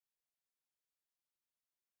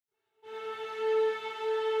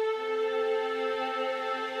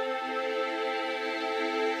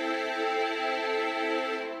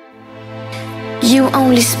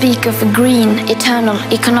only speak of green, eternal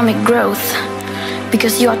economic growth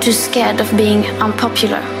because you are too scared of being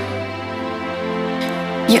unpopular.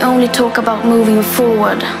 You only talk about moving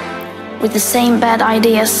forward with the same bad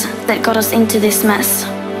ideas that got us into this mess,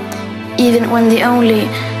 even when the only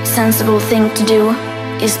sensible thing to do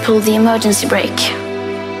is pull the emergency brake.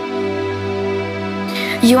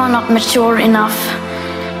 You are not mature enough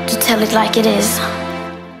to tell it like it is.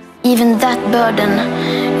 Even that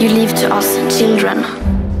burden you leave to us children.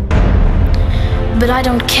 But I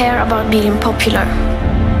don't care about being popular.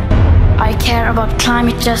 I care about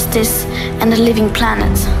climate justice and a living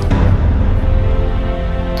planet.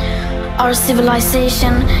 Our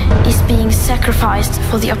civilization is being sacrificed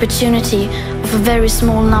for the opportunity of a very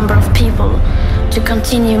small number of people to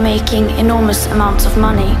continue making enormous amounts of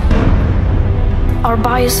money. Our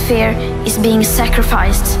biosphere is being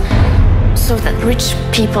sacrificed so that rich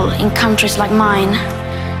people in countries like mine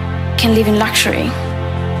can live in luxury.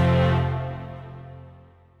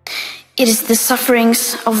 It is the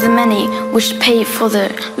sufferings of the many which pay for the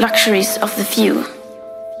luxuries of the few.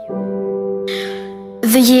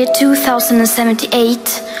 The year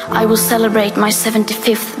 2078, I will celebrate my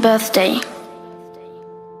 75th birthday.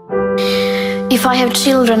 If I have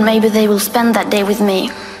children, maybe they will spend that day with me.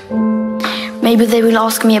 Maybe they will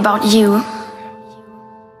ask me about you.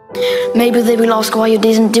 Maybe they will ask why you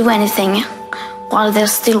didn't do anything while there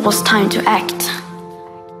still was time to act.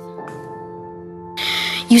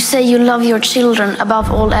 You say you love your children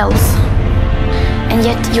above all else, and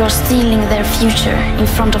yet you are stealing their future in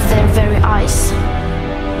front of their very eyes.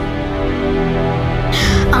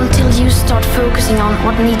 Until you start focusing on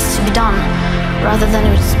what needs to be done, rather than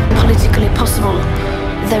it's politically possible,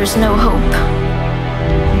 there is no hope.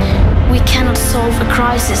 We cannot solve a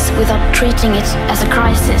crisis without treating it as a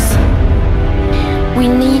crisis. We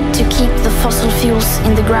need to keep the fossil fuels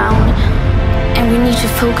in the ground, and we need to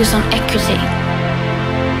focus on equity.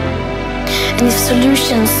 And if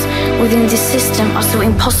solutions within this system are so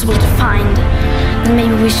impossible to find, then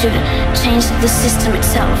maybe we should change the system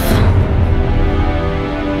itself.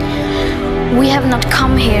 We have not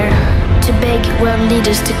come here to beg world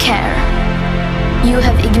leaders to care. You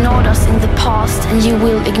have ignored us in the past, and you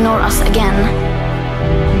will ignore us again.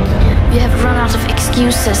 You have run out of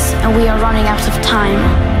excuses, and we are running out of time.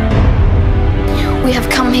 We have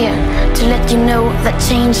come here to let you know that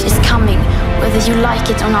change is coming, whether you like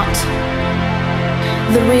it or not.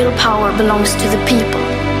 The real power belongs to the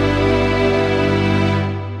people.